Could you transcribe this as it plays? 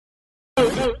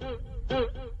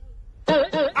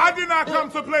I did not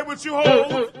come to play with you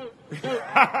hoes.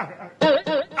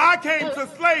 I came to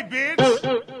slay,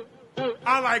 bitch.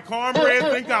 I like cornbread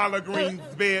and collard greens,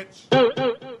 bitch.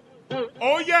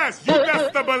 Oh yes, you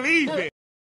best to believe it.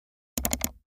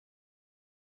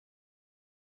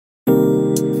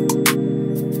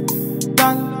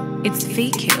 It's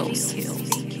Feet Kills.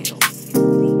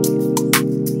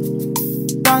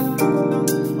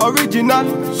 Original,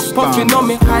 puffing on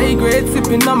me high grade,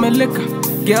 sipping on me liquor.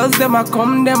 Girls them a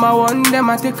come, them a want, them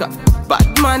a take her.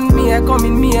 Bad man, me a come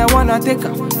in, me a wanna take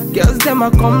her. Girls them a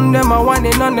come, them a want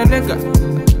it on the liquor.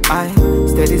 I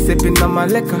steady sipping on my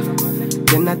liquor.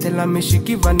 Then I tell her me she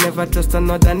give her, never trust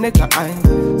another nigga. I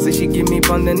say she give me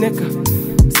on the nigga.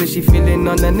 Say she feeling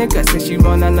on the nigga. Say she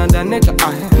want another nigga.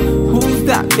 I who's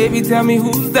that? Baby, tell me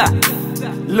who's that?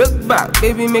 Look back,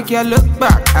 baby, make you look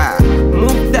back. I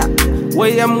move that, where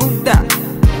you move that.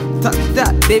 Touch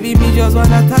that, baby, me just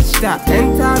wanna touch that.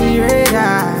 Enter the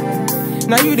radar.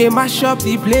 Now you they mash up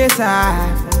the place.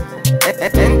 Enter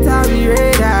the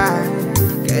radar.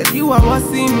 Girl, you are what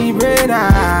see me brain.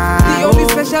 The only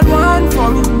special one for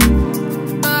me.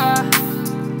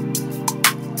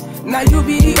 Now you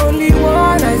be the only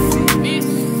one I see.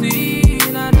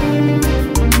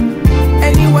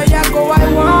 Anywhere I go,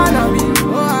 I wanna be.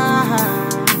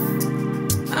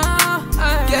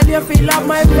 Girl, you feel like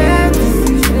my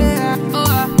fantasy.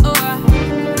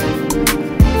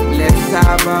 Let's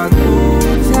have a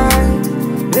good time.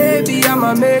 Baby,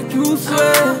 I'ma make you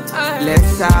sweat.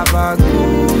 Let's have a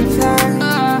good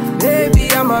time. Baby,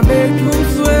 I'ma make you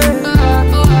sweat.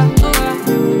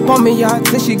 Pon me yard,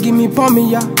 say she give me pon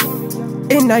me yard.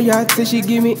 In a yard, say she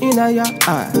give me in a yard.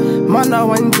 Man a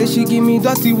wine, say she give me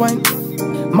dirty wine.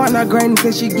 Man a grind,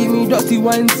 say she give me dirty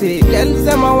wine. Say, girl,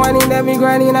 say my wine in every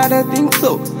grinding, I don't think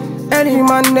so. Any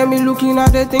man, let me looking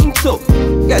at the thing so.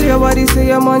 Girl, your body say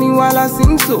your money while I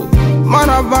sing so. Man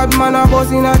a bad, man a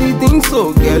boss in all the thing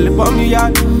so. Girl, pon me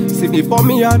yard, say me pon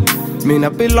me yard. Me na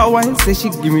pillow wine, say she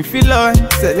give me filler wine.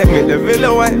 Say let me the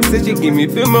villa wine, say she give me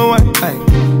film wine.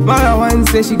 Man a wine,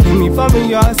 say she give me pon me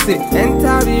yard. Say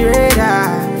enter the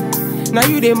radar. Now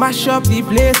you they mash up the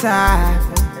place.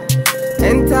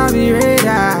 Enter the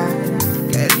radar.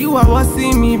 Girl, you are what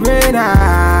see me brain.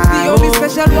 The only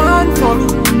special one for me.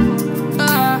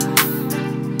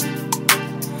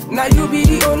 Now you be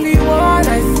the only one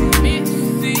I see.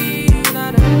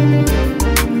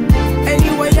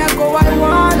 Anywhere I go, I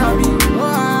wanna be.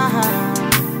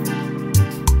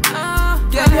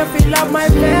 Girl, you feel like my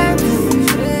fantasy.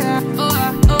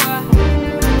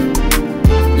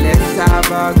 Let's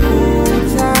have a good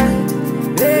time.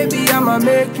 Baby, I'ma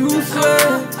make you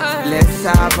sweat. Let's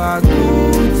have a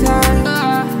good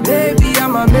time. Baby,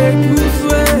 I'ma make you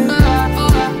sweat.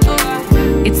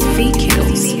 It's Feet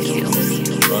Kills.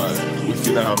 Right, we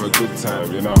finna have a good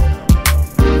time, you know.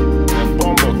 Them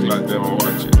bomb like them are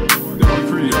watching. They are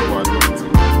pretty up one night.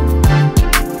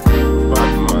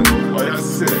 Bad man, what you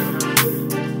say?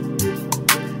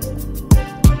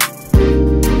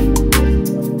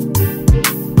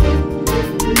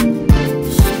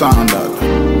 Standard.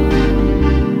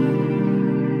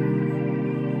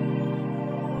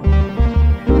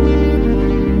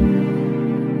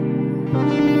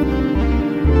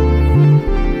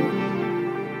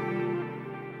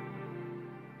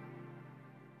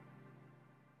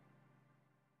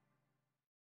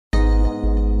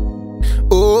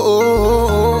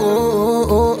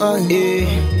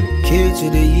 To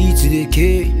the E to the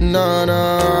K, nah,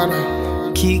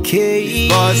 KK.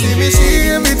 But see me see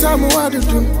every time I want to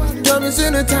do. Don't miss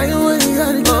in the time when you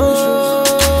gotta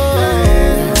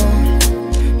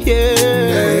get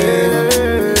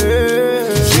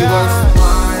She wants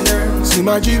wider. See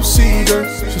my gypsy girl,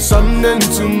 she's something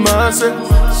to myself.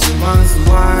 She wants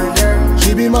wider.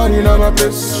 She be money on my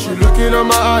place, she looking at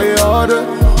my eye order.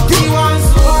 She wants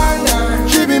wider.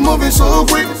 She be moving so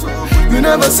quick, you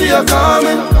never see her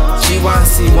coming. She wants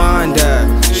see wonder.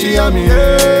 She had me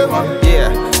here, yeah.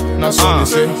 That's what they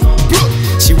say.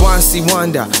 She wants see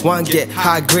wonder, want get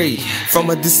high grade. From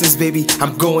a distance, baby,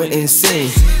 I'm going insane.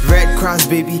 Red Cross,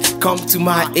 baby, come to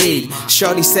my aid.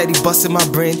 Shorty said he busted my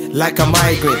brain like a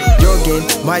migraine. Your game,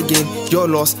 my game, your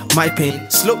loss, my pain.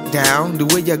 Slow down, the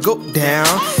way you go down.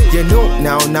 You know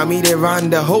now me they run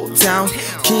the whole town.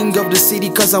 King of the city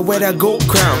cause I wear that gold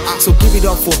crown. So give it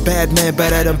up for bad man,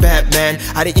 better than Batman.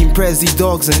 I didn't impress these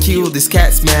dogs and kill these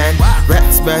cats, man.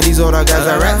 Rats, man, these other guys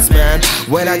are rats, man.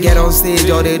 When I get on stage,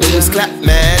 all they do is clap,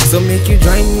 man. So make you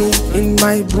join me in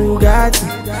my Bugatti.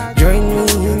 Join me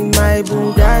in my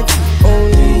Bugatti.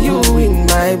 Only you in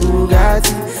my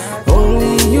Bugatti.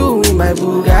 Only you in my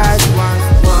Bugatti.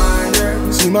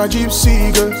 See my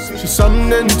gypsy girl, she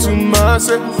something to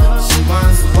myself. She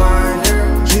wants to wind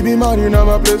her. She be minding on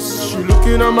my place, she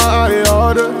looking at my eye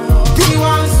order. She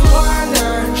wants to wind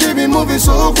her. She be moving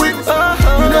so quick,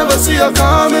 you never see her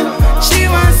coming. She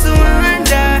wants to wind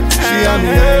her. She on me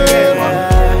head,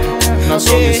 now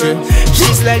so me say.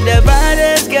 She's like the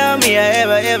baddest girl me I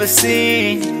ever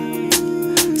seen.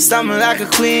 Something like a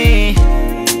queen.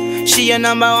 She your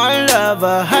number one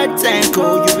lover, hot and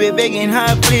cold. You be begging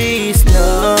her, please,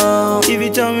 no. If you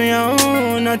tell me I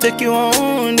own, I'll take you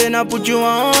on, then I'll put you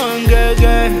on, girl,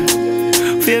 girl.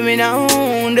 Feel me now,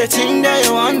 the thing that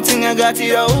you want, thing I got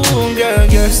it on, girl,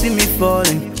 girl. See me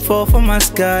falling, fall from my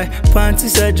sky,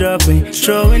 panties are dropping,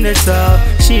 throwing the towel.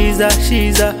 She's a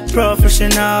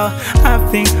professional. I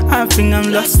think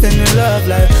I'm lost in the love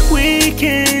life. We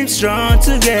came strong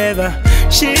together.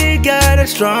 She got a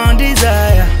strong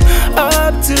desire,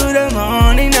 up to the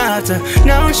morning after.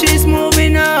 Now she's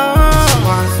moving on.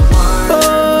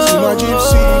 See my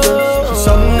gypsy girl, she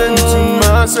something to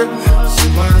myself. She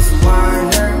wants to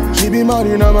wind her. She be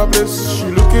minding on my place, she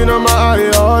looking at my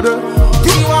eye order.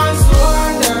 She wants to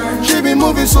wind her. She be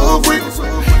moving so quick,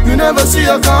 you never see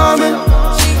her coming.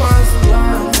 She wants to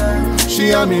wind her.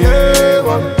 She on me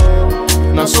heaven,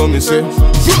 now so me say.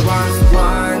 She wants to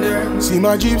wind her. See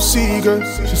my gypsy girl,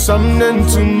 she something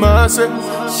to myself.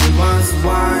 She wants to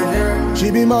wind her. She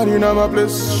be minding on my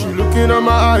place, she looking at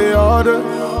my eye order.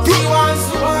 She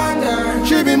wants to wind her.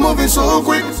 She be moving so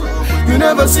quick, you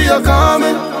never see her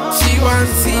coming. She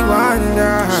wants to see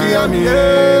wonder. She on me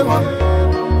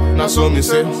heaven, now so me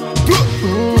say.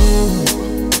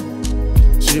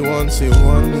 She wants to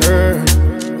wonder,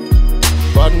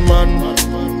 bad man,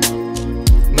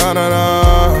 na na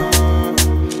na.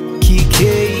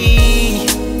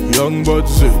 KK, Young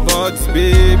buds,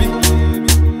 baby.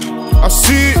 I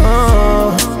see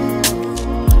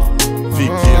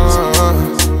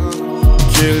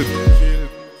kill.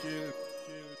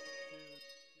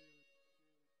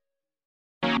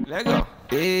 Let go.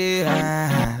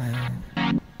 Yeah.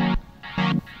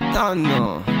 Don't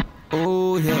know.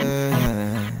 Oh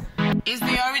yeah. It's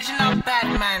the original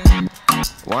Batman.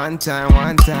 One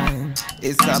time,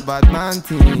 it's a bad man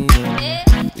thing.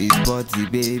 It's body,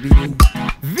 baby.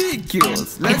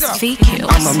 VQs, let's It's go. VQs.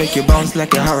 I'ma make you bounce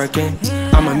like a hurricane.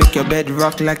 I'ma make your bed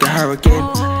rock like a hurricane.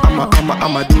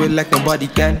 I'ma do it like nobody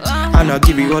can. And I'll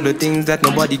give you all the things that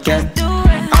nobody can.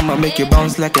 I'ma make you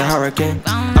bounce like a hurricane.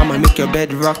 I'ma make your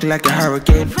bed rock like a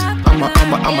hurricane.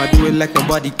 I'ma do it like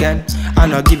nobody can.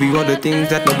 And I'll give you all the things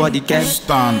that nobody can.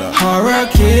 Standard.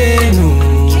 Hurricane,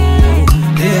 ooh,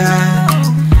 yeah.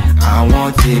 I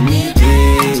want to meet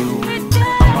you.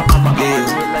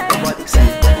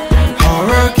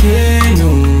 Hurricane,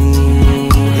 ooh,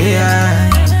 yeah.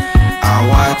 I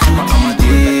want to meet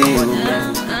you.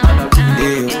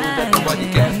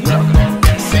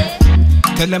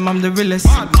 Tell them I'm the realest,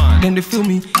 then they feel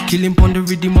me. Kill him on the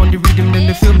rhythm, then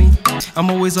they feel me. I'm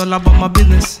always all about my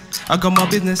business. I got my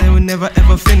business and will never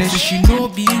ever finish. She know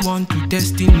be one to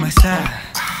test in my style.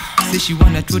 Say she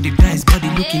wanna throw the dice, body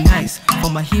looking nice.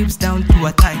 From my hips down to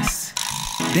her thighs.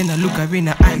 Then I look her in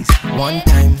her eyes. One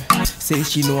time, say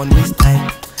she no one waste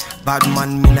time. Bad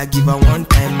man, me not give her one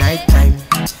time, night time.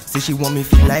 Say she want me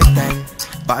for lifetime.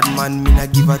 Bad man, me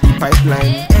not give her the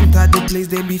pipeline. Enter the place,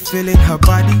 they be feeling her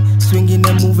body. Swinging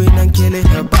and moving and killing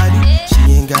her body.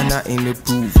 She ain't got nothing to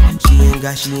prove. She ain't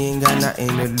got nothing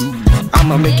to lose.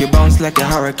 I'ma make you bounce like a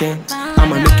hurricane.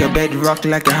 I'ma make your bed rock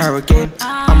like a hurricane.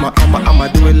 I'ma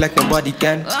do it like nobody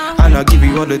can. And I'll give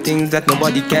you all the things that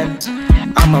nobody can.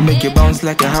 I'ma make you bounce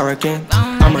like a hurricane.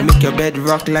 I'ma make your bed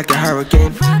rock like a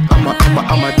hurricane.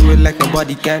 I'ma do it like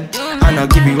nobody can. And I'll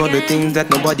give you all the things that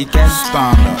nobody can.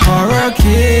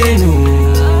 Hurricane,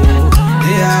 ooh,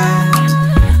 yeah.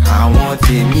 I want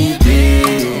to meet you.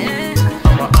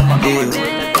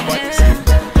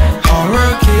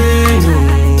 Hurricane,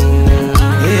 ooh,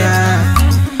 yeah.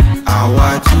 I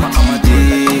want to meet you.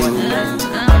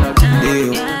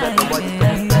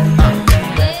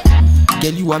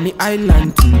 Girl, you want me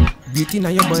island too. Beauty now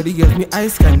your body gets me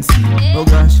eyes can see. Oh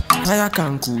gosh, fire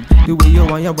can cool. The way you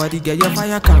want your body, get your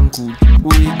fire can cool.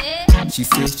 Wait, she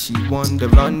said she want the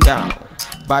rundown.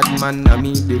 Bad man na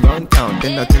me, they run town.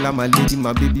 Then I tell her my lady,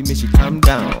 my baby, make she calm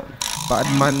down. Bad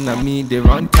man na me, they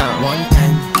run town. One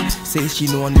time, say she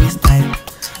no one waste time.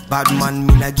 Bad man,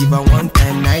 me na give her one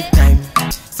time, night time.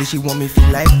 Say she want me for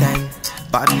lifetime.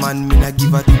 Bad man, me na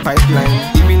give her the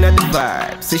pipeline. Giving her the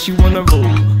vibe, say she wanna roll.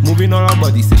 Moving on her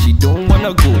body, say she don't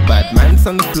wanna go. Bad man's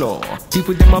on the floor,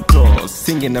 people them applause.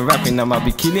 Singing and rapping, I'ma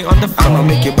be killing on the floor. I'ma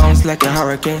make you bounce like a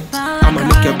hurricane. I'ma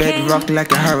make your bed rock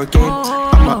like a hurricane.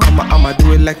 I'ma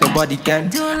do it like nobody can.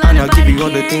 And I'll give you all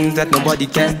the things that nobody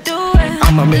can.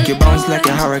 I'ma make you bounce like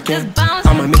a hurricane.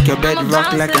 I'ma make your bed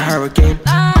rock like a hurricane.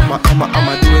 I'ma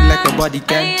do it like nobody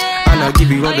can. And I'll give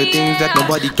you all the things that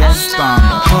nobody can.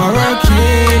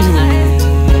 Hurricane,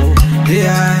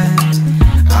 yeah,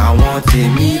 I want to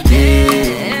meet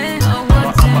you.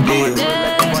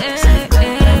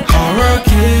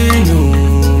 Hurricane,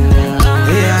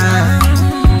 yeah,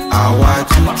 I want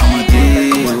to meet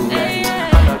you.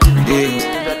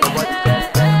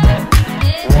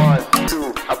 1,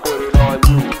 2, I put it on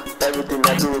you. Everything I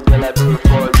do, girl, I do it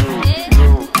for you.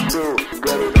 You,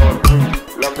 get it on me.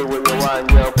 Love the way you want,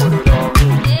 girl, put it on me.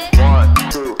 1,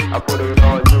 2, I put it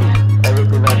on you.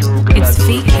 Everything I do, girl, It's I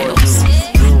do it for Filiming.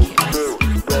 you. You,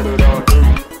 get it on me.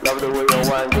 Love the way you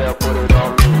want, girl, put it on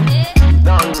me.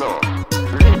 Don't know.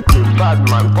 Liquid bad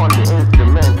man, on the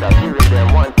instrument. I give it them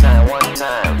one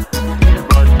time.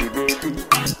 Everybody, baby,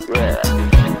 yeah.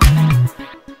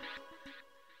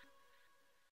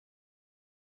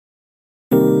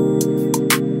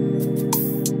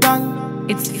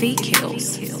 It's Feet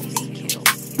Kills.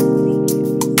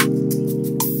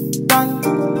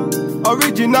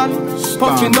 Original,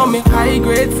 puffing on me high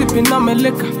grade, sipping on me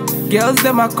liquor. Girls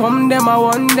them a come, them a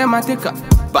want, them a take her.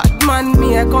 Batman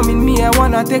me a coming, me a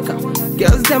wanna take her.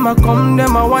 Girls them a come,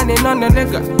 them a want it on the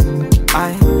nigga.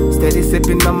 I steady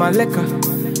sipping on my liquor.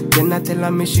 Then I tell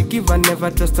her me she give her,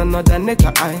 never trust another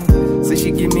nigga. I say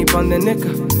she give me pon the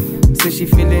nigga. Say she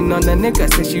feeling on the nigga,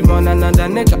 say she want another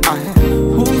nigga.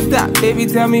 Who's that? Baby,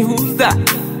 tell me who's that?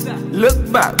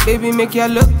 Look back, baby, make you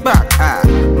look back.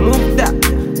 Move that,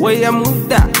 way you move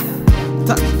that.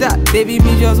 Touch that, baby,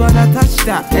 me just wanna touch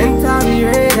that. Enter me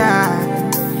radar.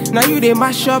 Now you they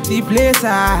mash up the place.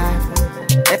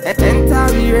 Enter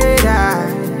me radar.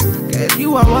 Cause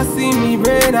you are what's in me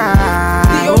brain.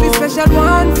 The only special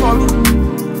one for me.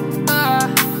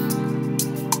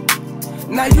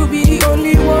 Now you be the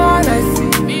only one I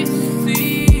see.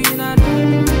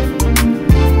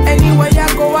 Anywhere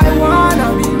I go, I wanna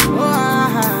be.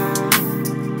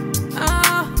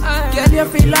 Girl, you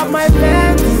feel like my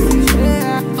fantasy.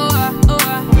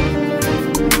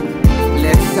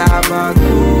 Let's have a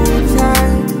good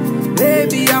time.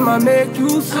 Baby, I'ma make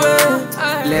you sweat.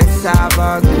 Let's have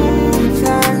a good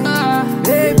time.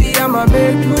 Baby, I'ma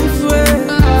make you sweat.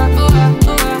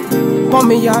 Pour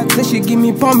me out, say she give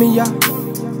me pour me out.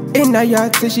 In a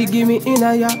yard, say she give me in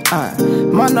a yard.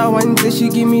 Man a wine, say she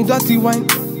give me dirty wine.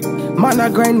 Man a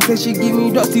grind, say she give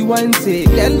me dirty wine. Say,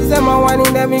 girls them a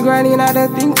whining, them me grinding, I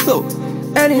don't think so.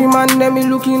 Any man, them me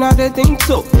looking, I don't think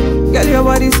so. Girl, your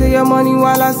body say your money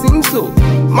while I sing so.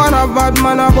 Man a bad,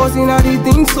 man a bossing, I don't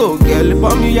think so. Girl,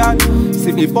 pour me out,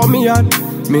 say me pour me out.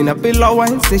 Me na pillow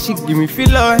wine, say she give me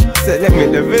filler wine. Say let me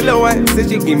the villa wine, say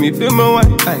she give me female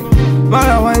wine. Man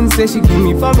a wine, say she give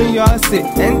me for me, y'all say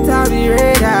enter the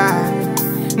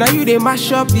radar. Now you they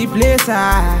mash up the place.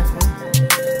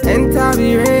 Enter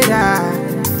the radar.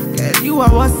 Cause you are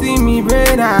what's in me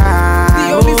brain.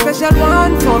 The only special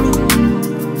one for me.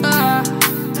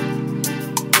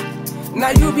 Now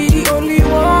you be the only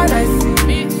one I see.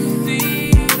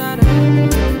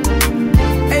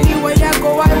 Anywhere I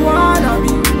go, I wanna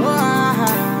be.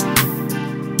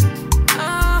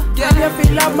 Girl, you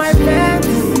feel like my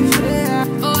fantasy.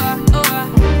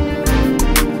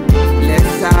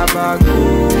 Let's have a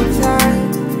good time.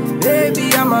 Baby,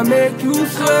 I'ma make you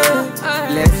sweat.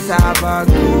 Let's have a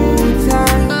good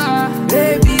time.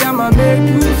 Baby, I'ma make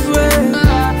you sweat.